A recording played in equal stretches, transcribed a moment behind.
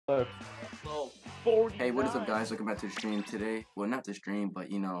So 49. Hey, what is up, guys? Welcome back to the stream today. Well, not the stream, but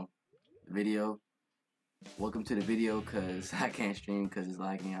you know, the video. Welcome to the video, cause I can't stream cause it's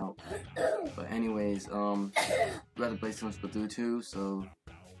lagging out. But anyways, we got to play some Splatoon 2, so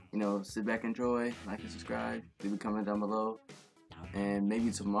you know, sit back, enjoy, like and subscribe, leave a comment down below, and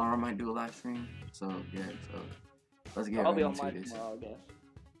maybe tomorrow I might do a live stream. So yeah, so let's get right into this. Tomorrow, I guess.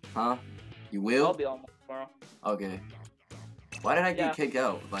 Huh? You will? I'll be on tomorrow. Okay. Why did I get kicked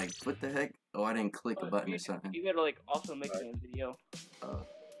out? Like, what the heck? Oh, I didn't click a button or something. You gotta like also make a video.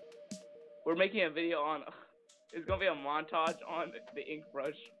 We're making a video on. It's gonna be a montage on the ink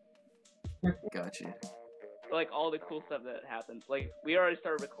brush. Gotcha. Like all the cool stuff that happens. Like we already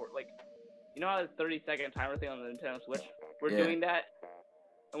started recording. Like, you know how the 30-second timer thing on the Nintendo Switch? We're doing that,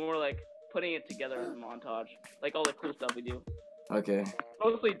 and we're like putting it together as a montage. Like all the cool stuff we do. Okay.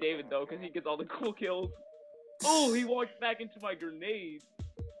 Mostly David though, because he gets all the cool kills. Oh, he walked back into my grenade.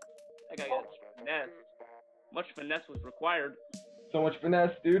 That guy got finesse. Much finesse was required. So much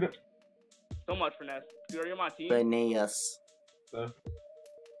finesse, dude. So much finesse. Dude, are you on my team? Finesse. So.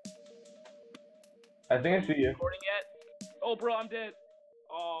 I think I see you. Recording yet? Oh, bro, I'm dead.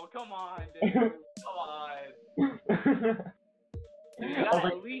 Oh, come on, dude. Come on. Dude,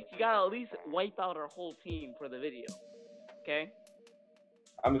 you gotta at least wipe out our whole team for the video. Okay?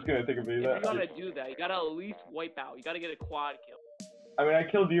 I'm just gonna take a video If you're gonna do that, you gotta at least wipe out. You gotta get a quad kill. I mean, I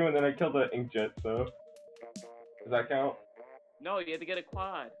killed you and then I killed the inkjet, so. Does that count? No, you have to get a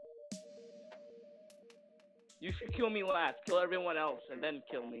quad. You should kill me last. Kill everyone else and then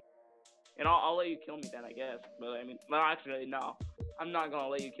kill me. And I'll let you kill me then, I guess. But I mean, no, actually, no. I'm not gonna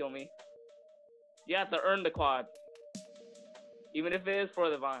let you kill me. You have to earn the quad. Even if it is for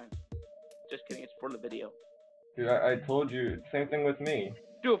the vine. Just kidding, it's for the video. Dude, I told you, same thing with me.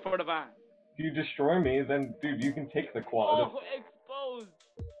 Do it for the vine. If you destroy me, then, dude, you can take the quad. Oh, exposed!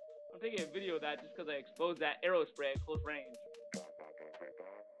 I'm taking a video of that just because I exposed that arrow spray at close range.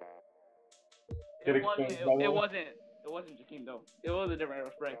 It wasn't Jakeem though. It was a different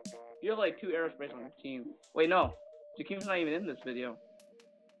arrow spray. You have like 2 arrow sprays on your team. Wait, no. Jakeem's not even in this video.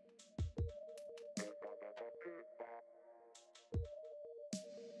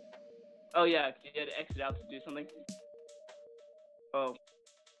 Oh yeah, you had to exit out to do something. Oh.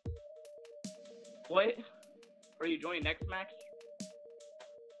 What? Are you joining next match?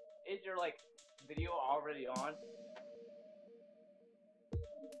 Is your like video already on?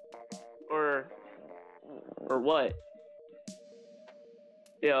 Or what?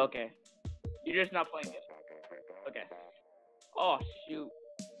 Yeah, okay. You're just not playing it. Okay. Oh shoot.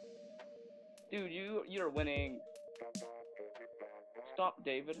 Dude, you're winning. Stop,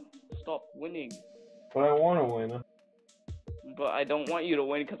 David. Stop winning. But I want to win. But I don't want you to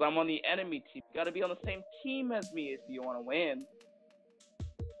win because I'm on the enemy team. You gotta be on the same team as me if you want to win.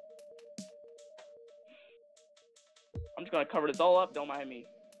 I'm just gonna cover this all up. Don't mind me.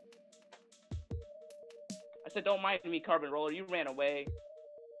 I said don't mind me, Carbon Roller. You ran away.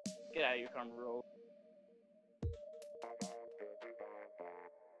 Get out of here, Carbon Roller.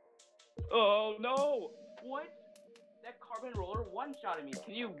 Oh no! What? That Carbon Roller one-shotted me.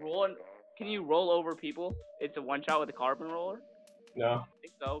 Can you roll over people? It's a one-shot with a Carbon Roller? No. I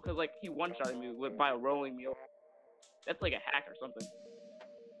think so, because like he one-shotted me by rolling me over. That's like a hack or something.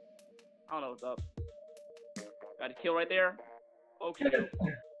 I don't know what's up. Got a kill right there. Okay.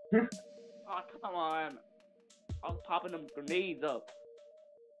 Oh, come on. I'm popping them grenades up.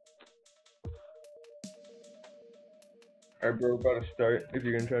 Alright, bro, we're about to start. If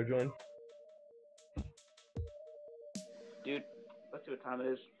you're gonna try to join. Dude, let's see what time it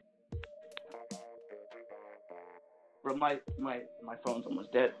is. Bro, my phone's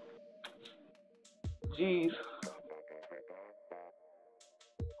almost dead. Jeez.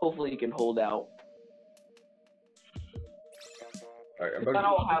 Hopefully you can hold out. Alright, I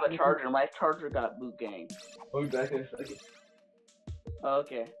don't have a charger. My charger got boot gang. I'll be back in a second.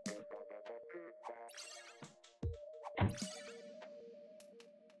 Okay.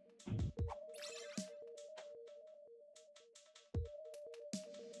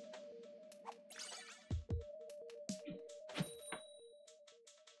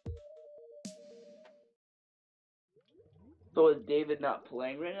 So is David not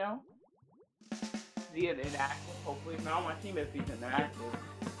playing right now? Is he an inactive? Hopefully not. My team is he's inactive.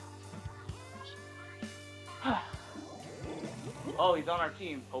 Oh, he's on our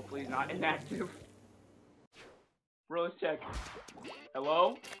team. Hopefully he's not inactive. Bros check.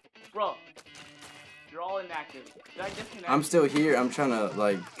 Hello? Bro. You're all inactive. Did I disconnect? I'm still here. I'm trying to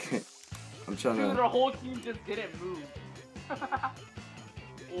like Dude, our whole team just didn't move.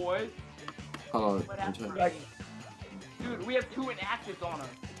 What? Hold on. What happened? Dude, we have 2 inactives on us.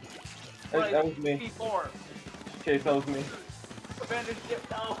 That was me. C4. Chase, that was me. Abandoned ship,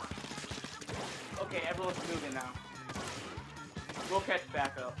 no. Okay, everyone's moving now. We'll catch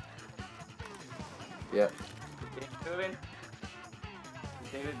back up. Yep. David moving.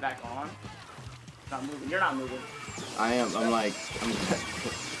 Is David back on? Not moving. You're not moving. I am. I'm like,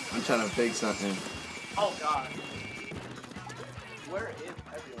 I'm trying to fix something. Oh god. Where is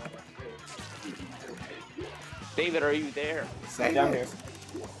everyone? David, are you there? Say down here.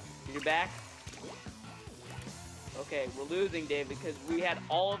 You're back? Okay, we're losing David because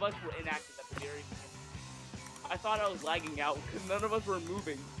all of us were inactive at the very beginning. I thought I was lagging out because none of us were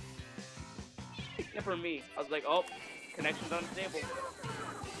moving. Except for me. I was like, oh, connection's unstable.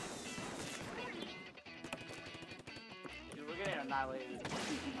 Dude, we're getting annihilated.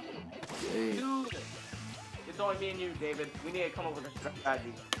 Hey. Dude! It's only me and you, David. We need to come up with a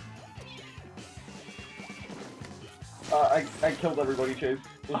strategy. I killed everybody, Chase.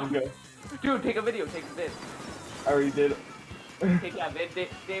 You can go. Dude, take a video. Take a vid. I already did. Take that vid,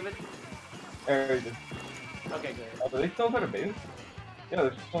 David. I already did. Okay, good. Oh, do they still have a base? Yeah,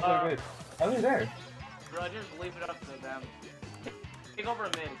 they're still have a base. How are they there? Bro, just leave it up to them. Take over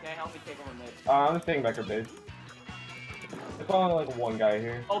mid, okay? Help me take over mid. I'm just taking back our base. There's only like one guy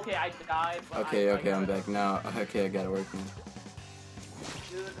here. Okay, I died. But Okay, I'm back now. Okay, I got it working.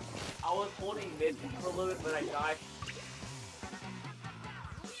 Dude, I was holding mid for a little bit, but I died.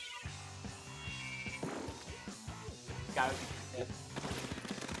 Guys,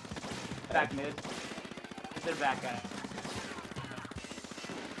 back mid. They're back at it.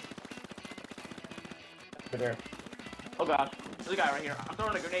 Over there. Oh gosh, there's a guy right here. I'm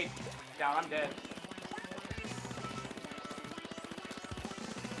throwing a grenade down. I'm dead.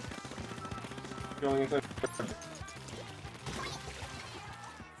 Going inside.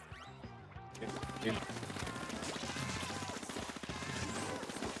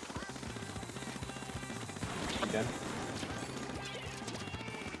 Again.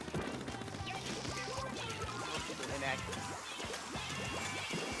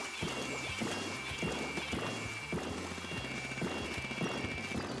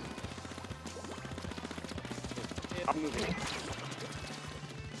 I'm moving.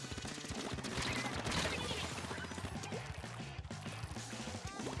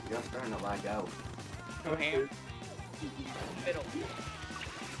 You're starting to lag out. Go ham. Middle.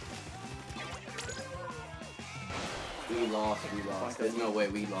 We lost. There's no way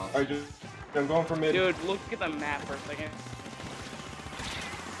we lost. Alright, I'm going for mid. Dude, look at the map for a second.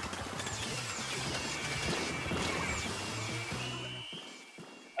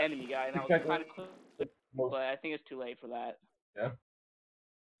 Enemy guy, and that was kind of close, but I think it's too late for that. Yeah.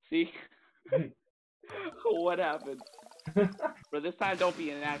 See? What happened? But this time, don't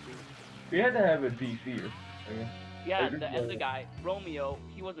be inactive. We had to have a DC or something. Yeah, the other guy, Romeo,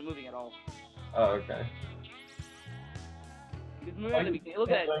 he wasn't moving at all. Oh, okay. He was moving at the beginning. Look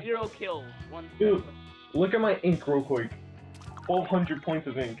at that, 0 kills. Dude, look at my ink real quick. 1,200 points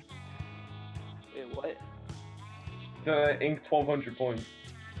of ink. Wait, what? Ink 1,200 points.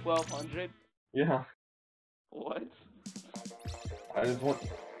 1,200? Yeah. What? I just want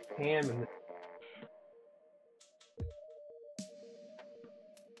ham and.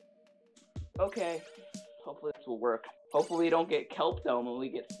 Okay. Hopefully this will work. Hopefully we don't get kelp dome when we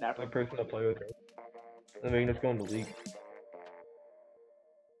get snapped. My person to play with. I mean, let's go in the league.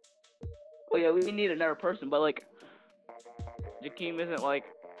 Oh yeah, we need another person, but like, Jakeem isn't like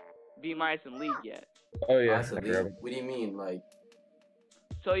B- in league yet. Oh yeah, That's a league. What do you mean, like?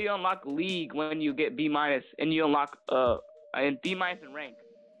 So you unlock league when you get B-, and you unlock and B- and rank,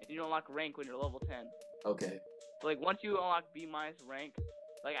 and you unlock rank when you're level 10. Okay. So, like once you unlock B- rank,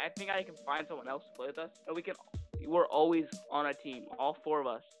 like I think I can find someone else to play with us, and we're always on a team, all 4 of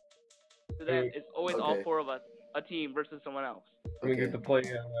us. So then it's always all 4 of us, a team versus someone else. We get to play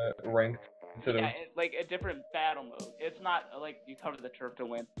ranked. Yeah, it's like a different battle mode. It's not like you cover the turf to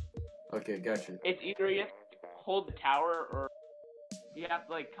win. Okay, gotcha. It's either you have to hold the tower, or you have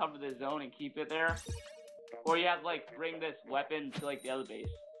to like cover the zone and keep it there, or you have to like bring this weapon to like the other base.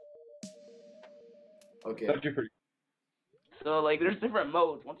 Okay. That'd be pretty. So like there's different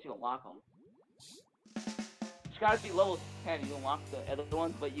modes once you unlock them. You gotta be level 10. You unlock the other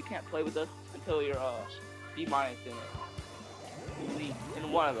ones, but you can't play with us until you're B- in it.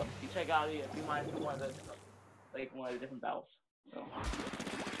 In one of them. You check out the B- in one of the one of the different battles. So.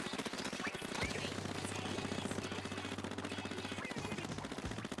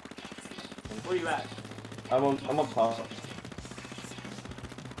 Where you at? I'm up top.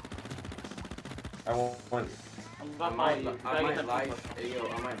 I won't. I might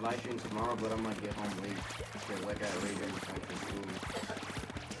live stream tomorrow, but I might get home late. Cause I got already done with my food.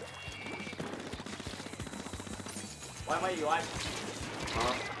 Why am I UI?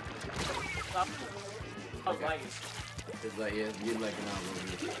 Huh? Stop. I was Okay. lagging. It's like, yeah, you're lagging out a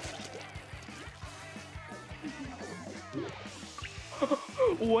little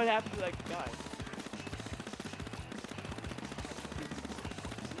bit. What happened to that guy?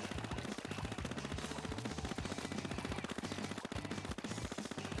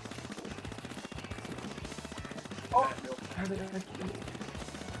 Oh.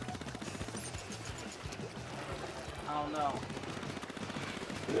 I don't know.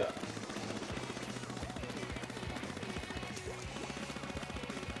 Yeah.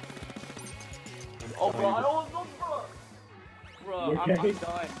 Oh, bro, I don't know, bro. Bro, Okay. I'm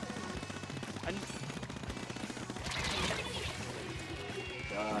done.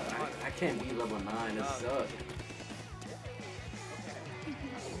 God, I can't be level 9. It sucks.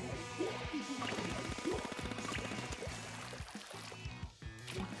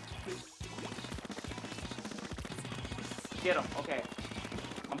 Get him. Okay.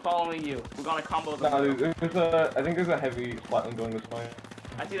 I'm following you. We're gonna combo them. No, there's I think there's a heavy splatoon going this way.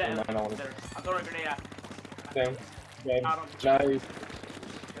 I see that. Never mind, I don't want There. I'm throwing a grenade at. Same. Okay. Got him. Nice.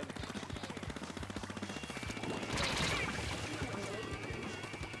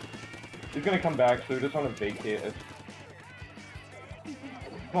 He's gonna come back, so we just want to vacate it.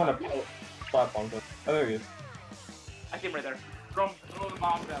 Just want to platform him. Oh, there he is. I see him right there. Throw the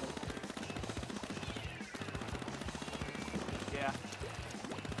bombs at him. Yeah.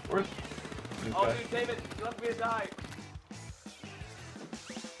 Where's this Oh, guy? dude, David, you left me to die.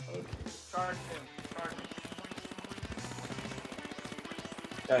 Okay. Charge him. Charge him.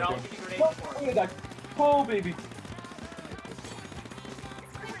 Yeah, I'll sure. give you grenades Oh, for I'm him. gonna die. Oh, baby.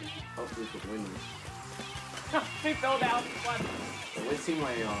 Hopefully we can win this. He fell down. What? So what team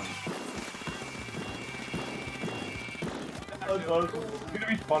are you on? That's awesome. He's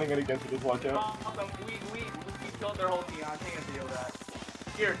gonna be spawning it against it, just watch out. Awesome. We killed their whole team. I'm taking a video of that.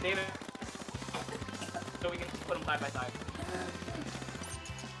 Here, David. So we can put them side by side.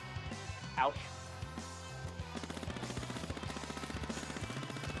 Ouch.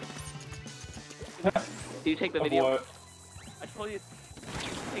 Do you take the Of video? what? I told you to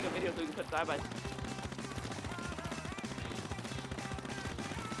take a video so we can put side by side.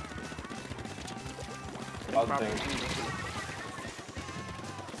 Other thing.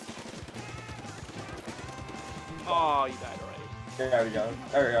 Oh, you died already. Yeah, I already got him.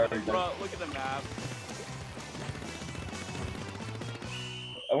 I already got Bro, him. look at the map.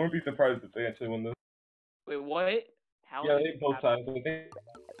 I wouldn't be surprised if they actually win this. Wait, what? How? Yeah, did they it both happen? sides. I think.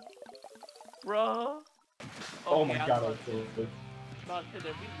 Bro. Oh my yeah, god, I I was was so close. about to say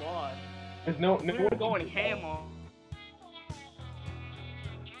that we lost. There's no We were going ham on.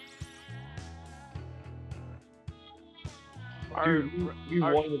 Dude, we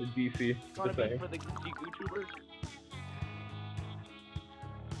our- won with a DC. Gonna Just be saying. for the YouTubers.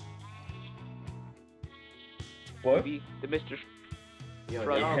 What? Be the Mr. Yo,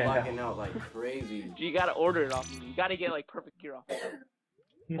 Bro, y'all yeah. locking out like crazy. You gotta order it off me. You gotta get like perfect gear off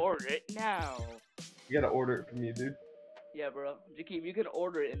me. Order it now. You gotta order it from me, dude. Yeah, bro. Jakeem, you can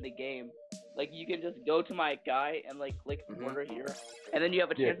order it in the game. Like, you can just go to my guy and like click Mhm. order here, and then you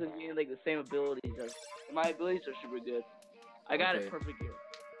have a Yeah. chance of getting like the same abilities. My abilities are super good. I got Okay. it perfect gear,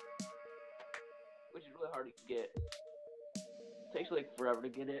 which is really hard to get. takes like forever to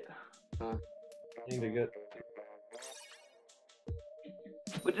get it. I need to get.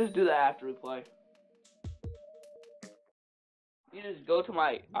 But just do that after we play. You just go to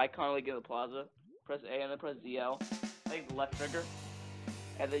my icon like in the plaza, press A and then press ZL, I think the left trigger,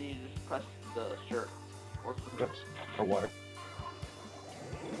 and then you just press the shirt. Or what?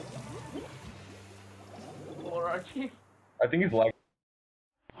 Or Archie, I think he's like.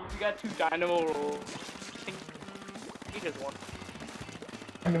 you got two dynamo rolls. He just one.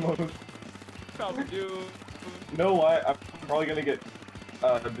 Animals. Probably do. You know what? I'm probably gonna get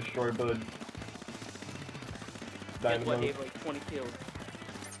destroyed by the Guess what, dynamo. Dave? Like 20 kills.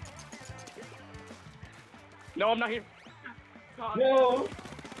 No, I'm not here. God. No!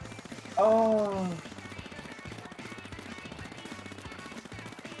 Oh!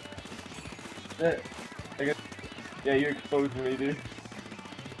 Shit. I guess. Yeah, you exposed me, dude.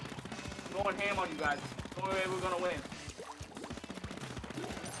 I'm going ham on you guys. The only way we're gonna win.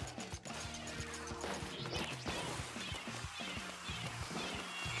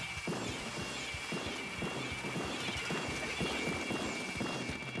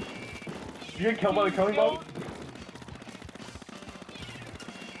 Did you get killed by the cone bomb?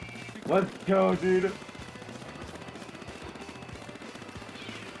 Let's go, dude.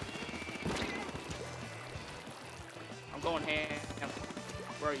 I'm going ham.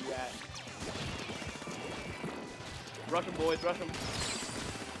 Where are you at? Rush him, boys, rush him.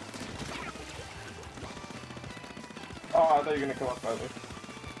 Oh, I thought you were gonna come up farther.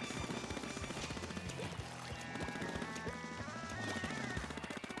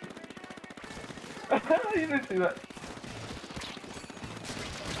 You didn't see that.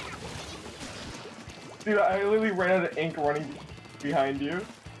 Dude, I literally ran out of ink running behind you.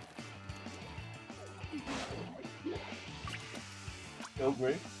 Killed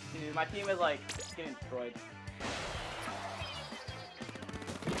me. Dude, my team is like getting destroyed.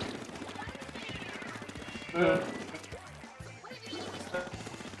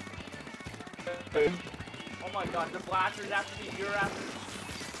 Oh my god, the blasters after me, you're after me.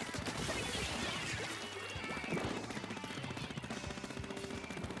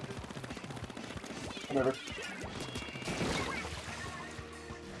 Whatever.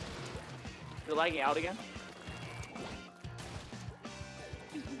 You're lagging out again?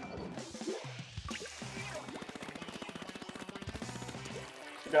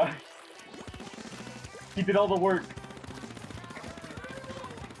 Guy. He did all the work.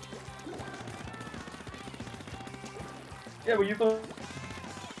 Yeah, but you thought.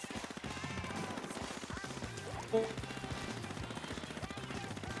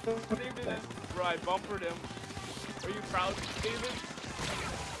 David, bro, I bumpered him. Are you proud, David?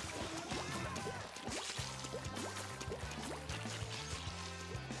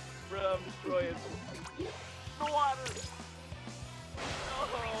 Bro, I'm destroyed. The water!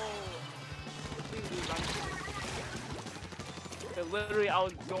 No! Cause literally I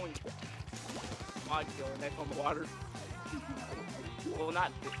was going mod killing next on the water. Well,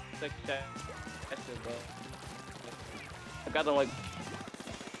 not success, but I got them like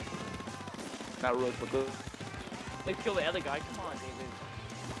not really for good. Let's kill the other guy. Come on, David.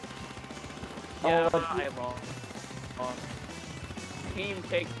 Yeah, I lost. Team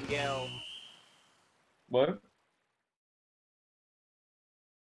takes the L. What?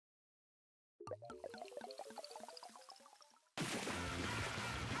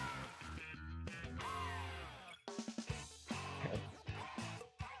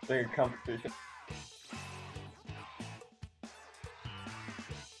 Like a competition.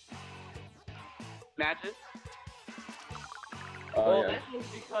 Matches? Oh, Well, yeah. this was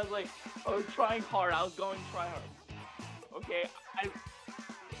because like I was trying hard. I was going to try hard. Okay,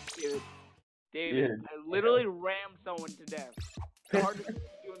 David, Yeah. I literally rammed someone to death. The hardest thing to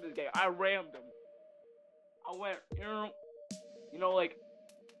do in this game. I rammed him. I went, like,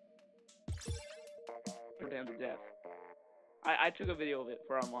 him to death. I took a video of it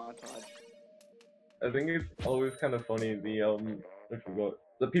for our montage. I think it's always kind of funny. I forgot.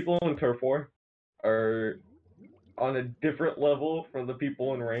 The people in Turf War are on a different level from the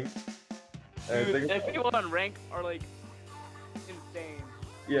people in rank. And I Dude, think the people on rank are like insane.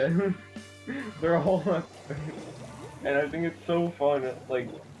 yeah, they're all and I think it's so fun, like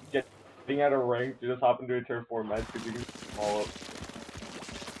getting out of rank to just hop into a Turf War match because you can all up.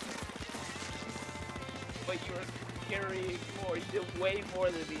 But you were carrying more. You did way more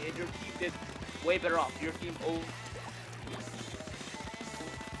than me, and your team did way better off. Your team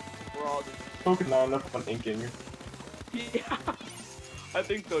we're all just Focus not enough on inking. yeah. I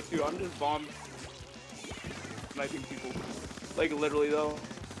think so too. I'm just bomb sniping people. Like literally though.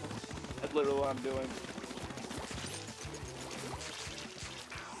 That's literally what I'm doing.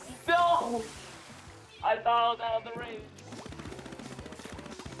 No! I thought I was out of the race.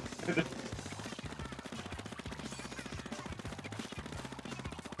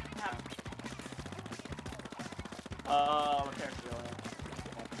 My parents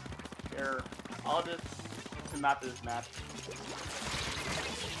really. Here, I'll just map this match.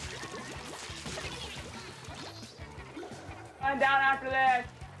 I'm down after this.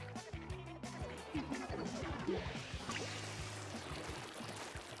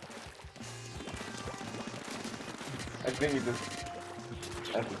 I think you just.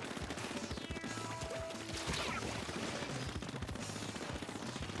 That's it.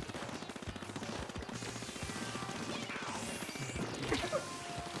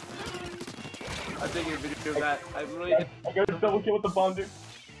 I think your video that I really. I got a double kill with the bomb, dude.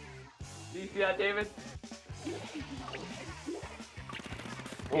 Do you see that, David?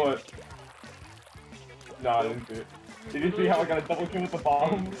 What? No, I didn't see it. Did you see how I got a double kill with the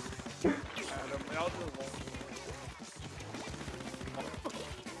bomb?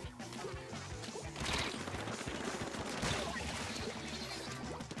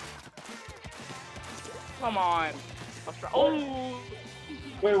 Come on. Oh!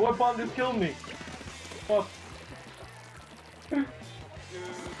 Wait, what bomb just killed me? Oh. Dude.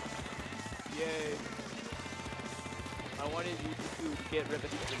 Yay. I wanted you to get rid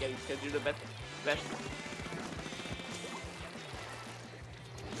of spaghetti because you're the best.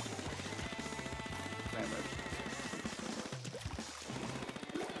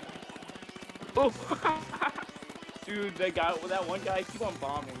 Oh! Dude, that one guy, keep on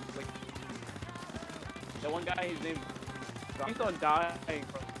bombing. Like, that one guy, his name, he's on dying,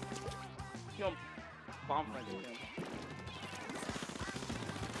 bro. Keep on bombing him.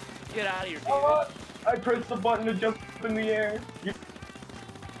 Get out of here, dude. Oh, I pressed the button to jump in the air. You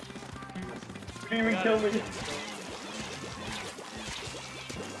didn't even kill me.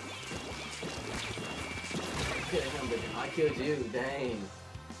 I killed you, dang.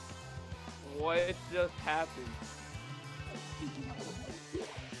 What just happened?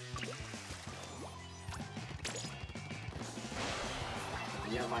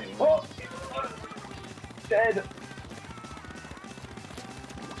 Yeah, my Oh! Dead!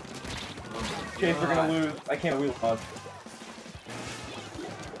 Chase, we're gonna lose. I can't, we lost.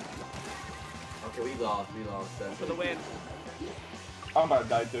 Okay, we lost, For the win. I'm about to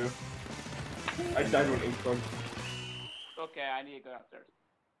die too. I died to an ink storm. Okay, I need to go downstairs.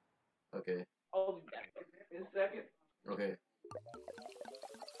 Okay, I'll be back in a second. okay.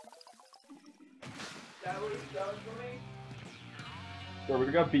 That was done for me. Bro,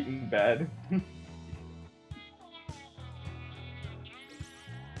 we got beaten bad.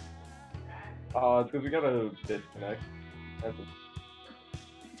 It's because we got a disconnect. That's a...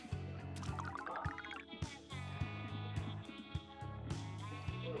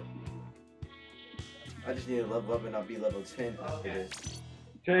 I just need to level up and I'll be level 10 after this.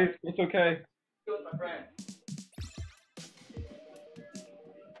 Chase, it's okay. Go with my friend.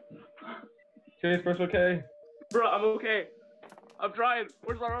 Chase, it's okay. Bro, I'm okay. I'm trying.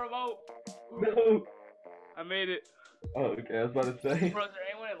 Where's my remote? No. I made it. Oh, okay, I was about to say. Bro, is there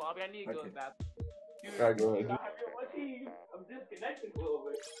anyone in lobby? I need to go to the bathroom. Dude, Alright, go ahead. I'm on my team. I'm disconnected a little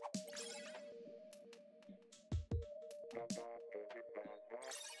bit.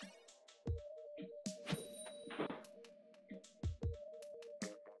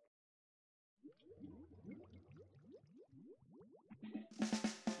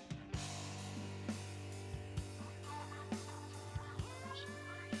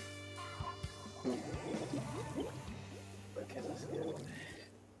 Okay, let's go.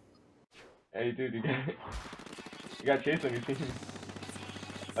 Hey, dude, you got Chase on your team.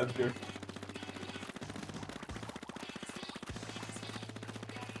 That's good.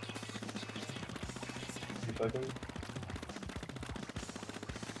 Seconds.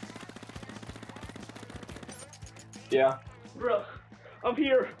 Yeah. Bro, I'm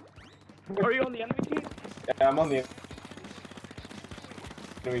here. Are you on the enemy team? Yeah, I'm on the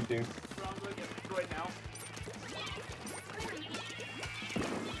enemy team. Bro, I'm gonna get destroyed now.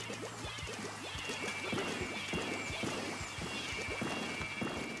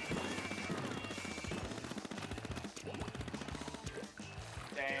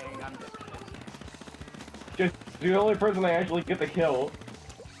 Dang, I'm dead. Just the only person I actually get the kill.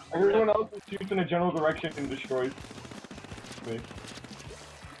 Everyone else just shoots in a general direction and destroys me.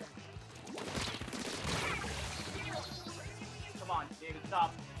 Come on, David,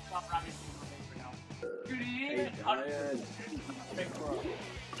 stop. Stop robbing me for now. Dude, he didn't even touch me. Big bro.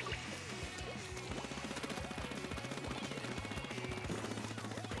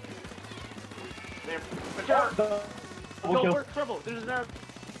 There. Mature. Double No, kill. we're trouble. There's no.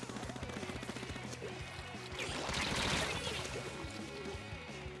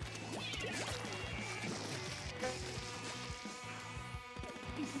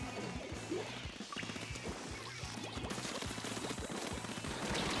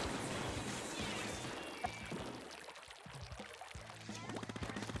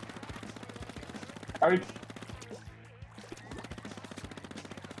 I already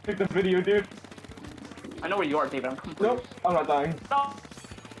took the video, dude. I know where you are, David. I'm completely. Nope, I'm not dying. No.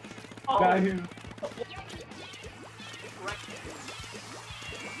 Oh. Guys,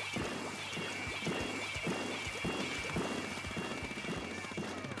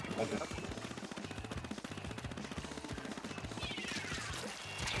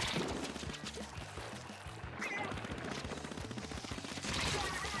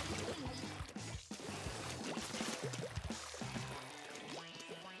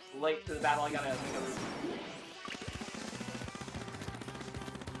 Late to the battle, I gotta make a route.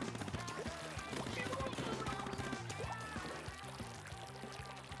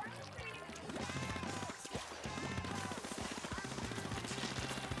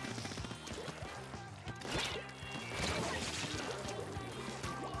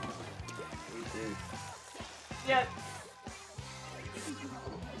 Yes.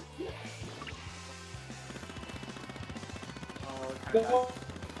 Oh, it's kinda bad.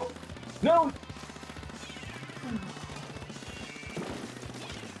 no!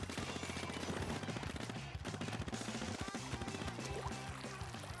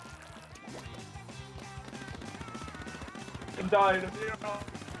 died.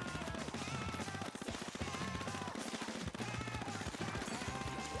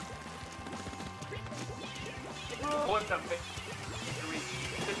 What's up, victory?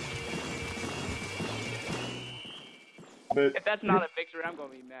 But If that's not a victory, I'm gonna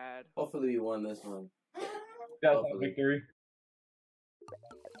be mad. Hopefully we won this one. that's a hopefully. victory.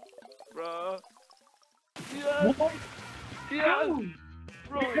 Bruh. Yes! What? Yes! How?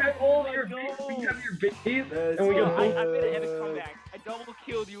 Bro, We had all let's your go. we have your base, Let's and we Bro, got I both. made an epic comeback. I double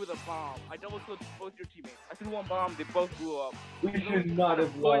killed you with a bomb. I double killed both your teammates. I threw one bomb, they both blew up. We should not have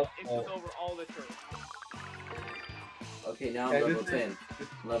Pushed lost and that. took over all the turrets. Okay, now I'm Yeah, level this 10.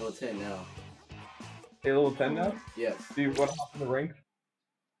 Level 10 now. Hey, level 10 now? Yes. Do you want to hop in the ranks?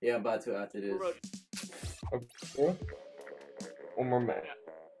 Yeah, I'm about to after this. Bro, Okay. One more match.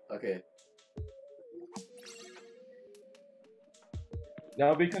 Okay.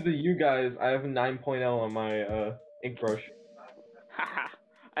 Now, because of you guys, I have 9.0 on my ink brush. haha.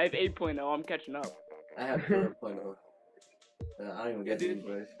 I have 8.0. I'm catching up. I have 0.0. I don't even get the Dude. ink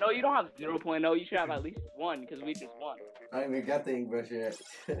brush. No, you don't have 0.0. You should have at least 1 because we just won. I don't even got the ink brush yet.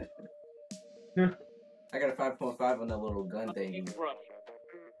 I got a 5.5 on that little gun thing. Bro,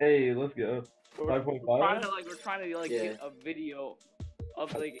 Hey, let's go. we're 5.5? we're trying to Yeah. get a video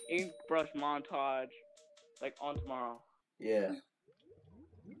of like ink brush montage like on tomorrow. Yeah.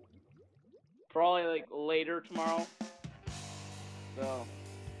 Probably like later tomorrow. So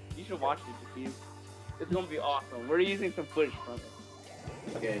you should watch it to see. It's gonna be awesome. We're using some footage from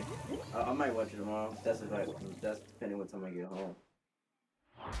it. Okay. I might watch it tomorrow. That's depending what time I get home.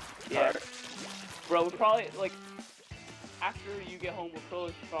 Yeah. Bro, we're probably like after you get home,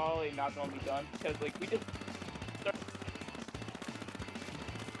 we're probably not gonna be done because like we just.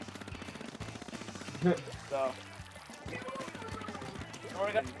 So.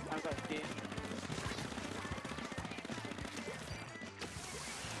 We're gonna see.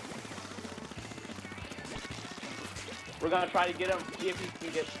 We're gonna try to get him, see if he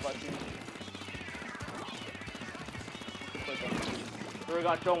can get splatoon. So we're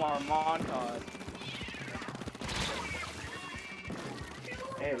gonna show him our montage.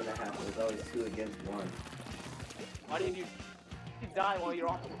 Damn, and a half. It was always 2 against 1. Why did you die while you're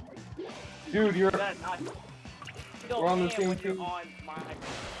on? Dude, you're... You gotta die. We're on the same when you're team. on my.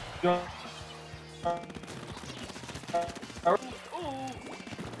 Don't... Ooh.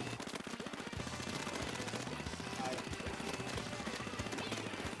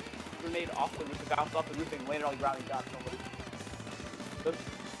 Grenade off the roof, bounced off the roof and landed on the ground and got somebody. Oops.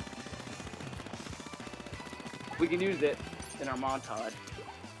 We can use it in our montage.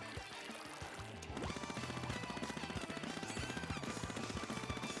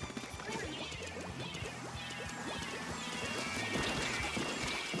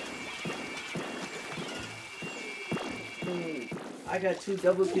 I got 2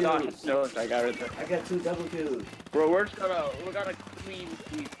 double kills. Gosh, no, I got it. I got 2 double kills. Bro, we're gonna clean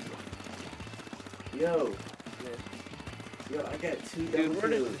sweep. Yo. Yo, I got 2 double Dude, we're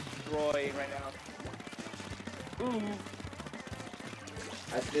kills. just destroying right now. Ooh.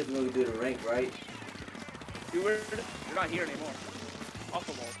 That's just when we do the rank, right? Dude, you're not here anymore.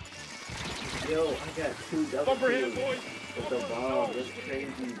 Awesome ball. Yo, I got 2 double Bumper kills. hit, boys! With the bomb, that's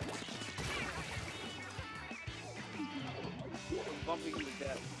crazy. Bumping him to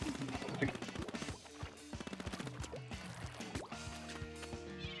death.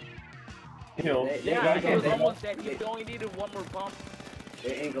 Kill. They Yeah, ain't he was gonna- almost dead. He only needed one more bump.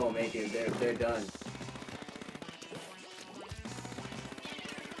 They ain't gonna make it. They're done.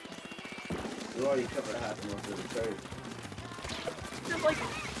 We already covered half most of the turret. Just like,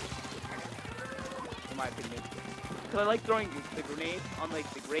 in my opinion, because I like throwing the grenades on like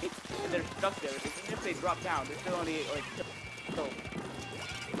the grate, and they're stuck there. Even if they drop down, they're still only like so.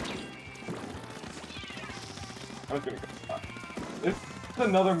 I'm gonna go. This is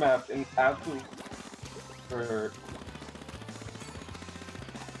another map in absolute... For...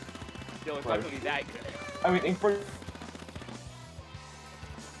 Still, it's not gonna be that good. I mean, ink brush...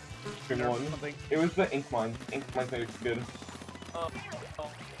 Good one. Something. It was the ink mine. Ink mine made it good. Oh.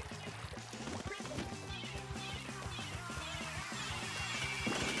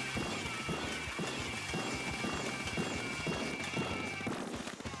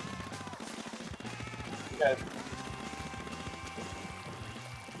 Yes.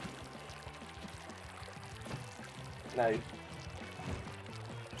 Nice.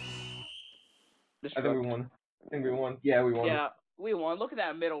 I think we won. Yeah, we won. Yeah, we won. Look at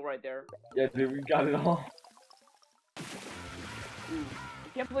that middle right there. Yeah, dude, we got it all. Ooh. I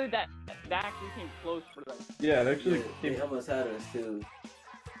can't believe that actually came close for them. Yeah, it actually Yeah, came... they almost had us too.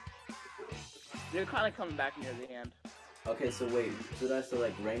 They're kind of coming back near the end. Okay, so wait, so that's the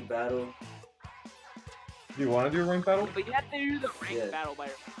like rank battle. Do you want to do a rank battle? But you have to do the rank Yeah. battle by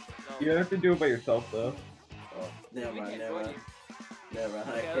yourself. So. You have to do it by yourself though. Oh, never We mind, can't never join mind, you. never mind.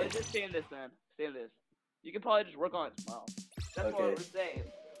 I Okay, let's can't. just stay in this then. Stay in this. You can probably just work on it tomorrow. That's what Okay. we're saying.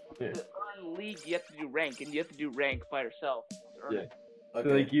 Yeah. To earn league, you have to do rank, and you have to do rank by yourself to earn Yeah. it. Okay.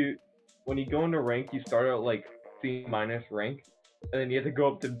 So like when you go into rank, you start out like C- rank, and then you have to go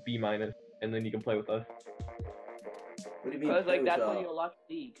up to B-, and then you can play with us. What do you mean Because play like with that's y'all? when you unlock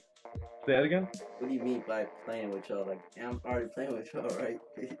league. Say that again? What do you mean by playing with y'all? Like, I'm already playing with y'all, right?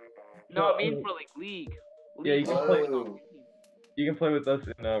 No, I mean for like league. Yeah, you League can is play- like on team. You can play with us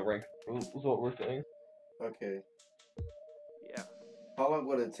in rank. Is what we're saying. Okay. Yeah. How long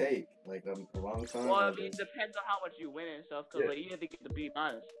would it take? Like a long time? Well, I or mean, it depends on how much you win and stuff. Cause Yeah. like you have to get the B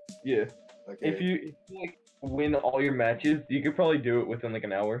minus. Yeah. Okay. If you like win all your matches, you could probably do it within like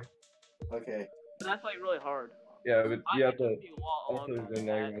an hour. Okay. But that's like really hard. Yeah, but you have It to. took me a lot longer also than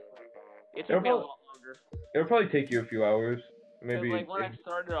now that. you- It took me a lot longer. It'll probably take you a few hours. Cause Maybe. like when I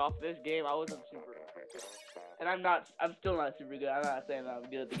started off this game, I wasn't super. And I'm still not super good. I'm not saying that I'm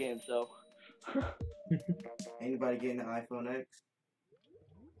good at the game, so. Anybody getting an iPhone X?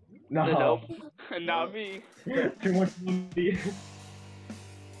 No. Nope. Not me. Too much money.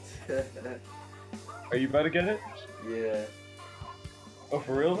 Are you about to get it? Yeah. Oh,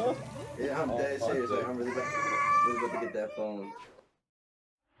 for real though? Yeah, I'm Oh, dead fuck serious. that. Like, I'm really about to get that phone.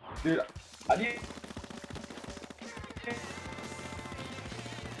 Dude, I need.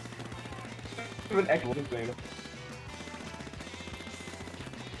 An excellent thing.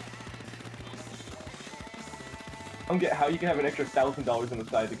 I don't get how you can have an extra $1,000 on the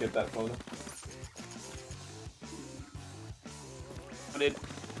side to get that phone. I did.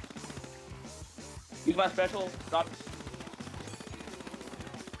 Use my special. Stop.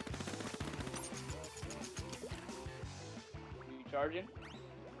 You charging?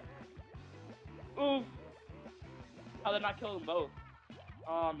 Oof. How did I not kill them both?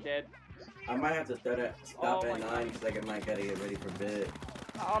 Oh, I'm dead. I might have to stop Oh at my 9 because I might gotta get ready for bed.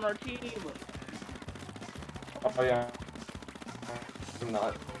 Not on our team. Oh yeah. I'm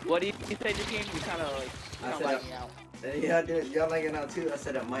not. What do you say, Jakeem? You kind of like, I kind of said lagging out. Yeah, dude, y'all like it out too. I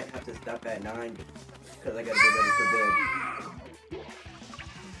said I might have to stop at 9 because I gotta get ready for bed.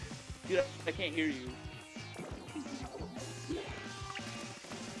 Dude, I can't hear you.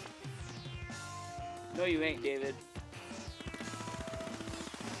 No, you ain't, David.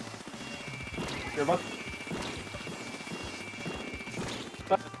 You're about.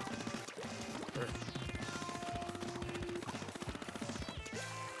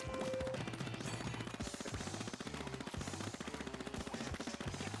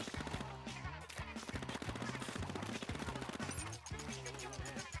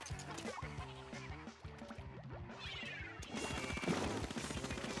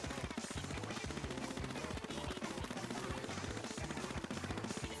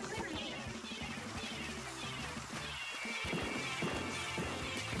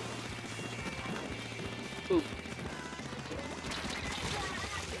 Oof.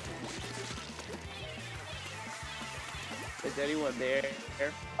 Is anyone there?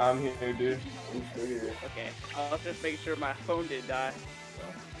 I'm here, dude. I'm still here. Okay, I'll just make sure my phone didn't die.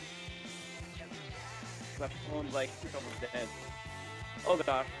 My phone's like almost dead. Oh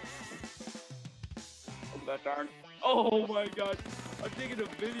gosh. Oh gosh darn. Oh my god. I'm taking a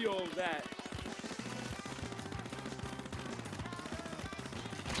video of that.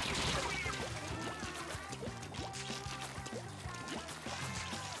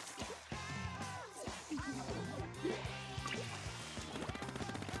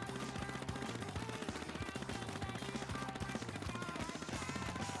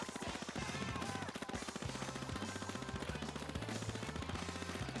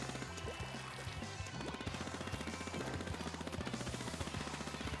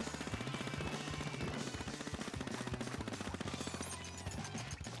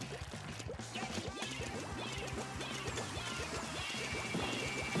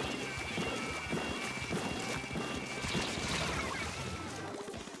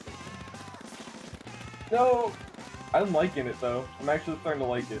 No! I'm liking it though. I'm actually starting to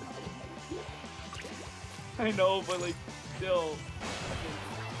like it. I know, but like still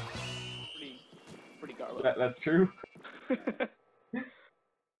pretty garlic. That's true.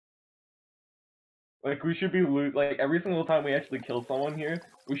 Like we should be like every single time we actually kill someone here,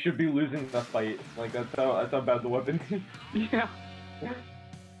 we should be losing the fight. Like that's how bad the weapon is. Yeah.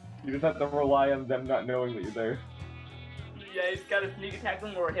 You just have to rely on them not knowing that you're there. Yeah, you just gotta sneak attack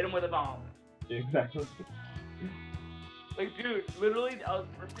them or hit them with a bomb. Yeah, exactly. Like, dude, literally, I was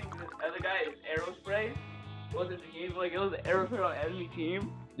first thinking this other guy is arrow spray, wasn't the game, like it was an error code on enemy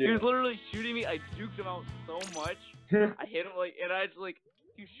team. Yeah. He was literally shooting me. I juked him out so much. I hit him like, and I just like,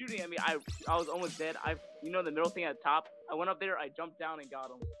 he was shooting at me. I was almost dead. You know the middle thing at the top. I went up there. I jumped down and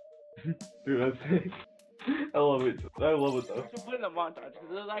got him. Dude, that's sick. I love it. I love it though. I should put in a montage because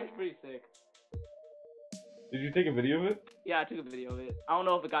it was actually pretty sick. Did you take a video of it? Yeah, I took a video of it. I don't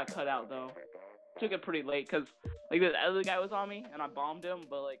know if it got cut out though. Took it pretty late because like this other guy was on me and I bombed him,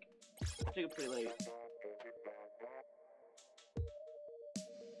 but like I took it pretty late.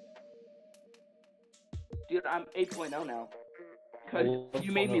 Dude, I'm 8.0 now. Cause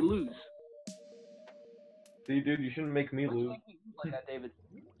you made me lose. See, dude, you shouldn't make me lose. Like that, David.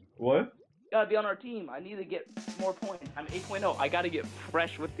 What? You gotta be on our team. I need to get more points. I'm 8.0. I gotta get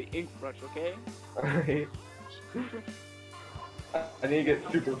fresh with the ink brush, okay? Alright. I need to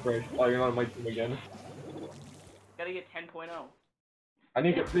get super fresh. Oh, you're not on my team again. Gotta get 10.0. I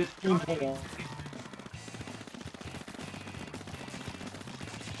need to get 15.0.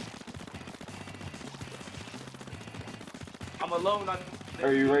 I'm alone on.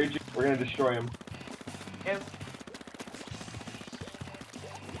 Are you ready? We're gonna destroy him. And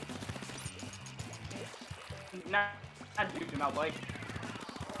not shoot him out, like.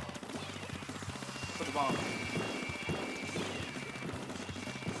 Put the bomb.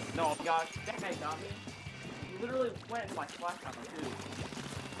 No, gosh, that guy got me. He literally went into my splash counter, too.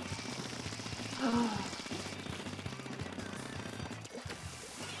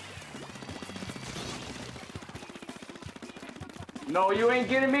 No, you ain't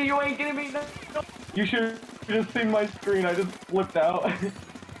getting me, you ain't getting me, no. You should have just seen my screen, I just flipped out.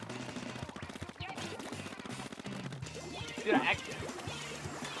 Dude, I actually...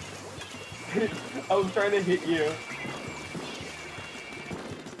 I was trying to hit you.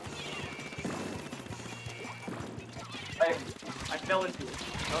 I fell into it.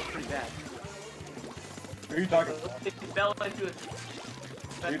 That was pretty bad. Who are you talking about? It fell into it.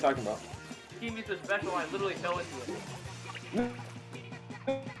 What are you talking about? He gave me the special, I literally fell into it.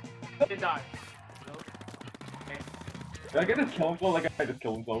 Did die. Okay. Did I get this kill himself? Like I just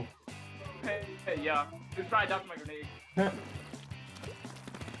killed himself. Yeah. Just try to dodge my grenade.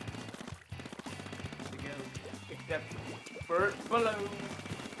 Except for below.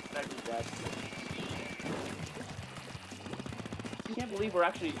 That's bad. I can't believe we're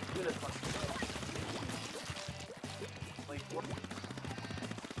actually doing this one. Like, what?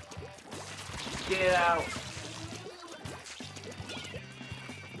 Get out.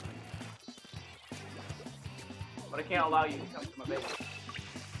 But I can't allow you to come to my base.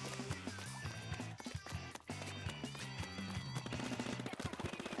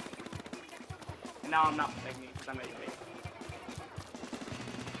 And now I'm not protecting you because I'm at your base.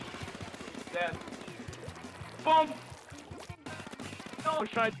 Dead. Boom! No, I was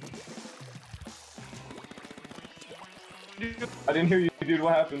trying. Dude, I didn't hear you, dude.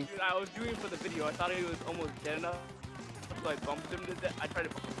 What happened? I was doing it for the video. I thought he was almost dead enough. So I bumped him to death. I tried to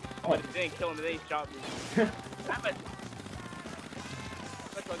bump him. Oh. But it didn't kill him. They shot me. Damn it.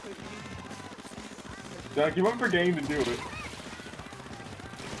 That's why I couldn't use. Jack, you went for game to do it.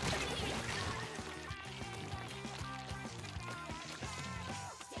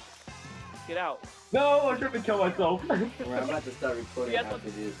 Get out. No, I tried to kill myself. Alright, I'm about to start recording Yeah, after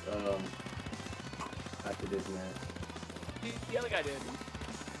this match. The other guy did.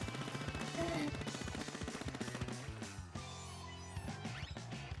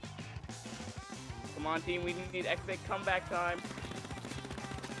 Come on, team. We need epic comeback time.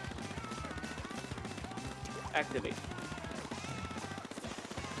 Activate.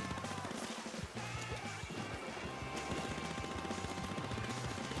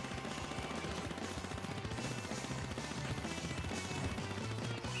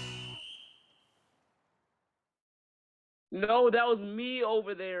 No, that was me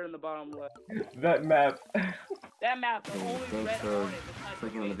over there in the bottom left. That map. That map, the only Thanks red for on it. besides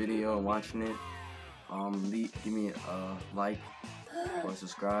clicking on the base. video and watching it. Give me a like or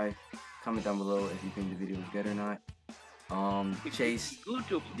subscribe. Comment down below if you think the video is good or not. Chase,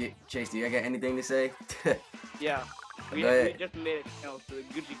 YouTube. Chase, do you got anything to say? Yeah. We Go ahead. just made a channel for the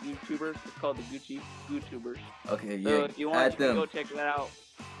Gucci YouTubers. It's called the Gucci YouTubers. Okay, So yeah, if you want, add you can them. go check that out.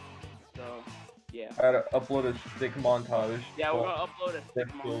 So, yeah. I had to upload a sick montage. Yeah, we're gonna upload a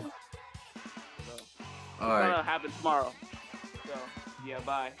That's sick cool. montage. So, it's Alright, gonna happen tomorrow. So, yeah,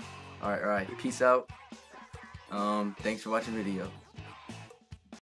 bye. alright, peace out. Thanks for watching the video.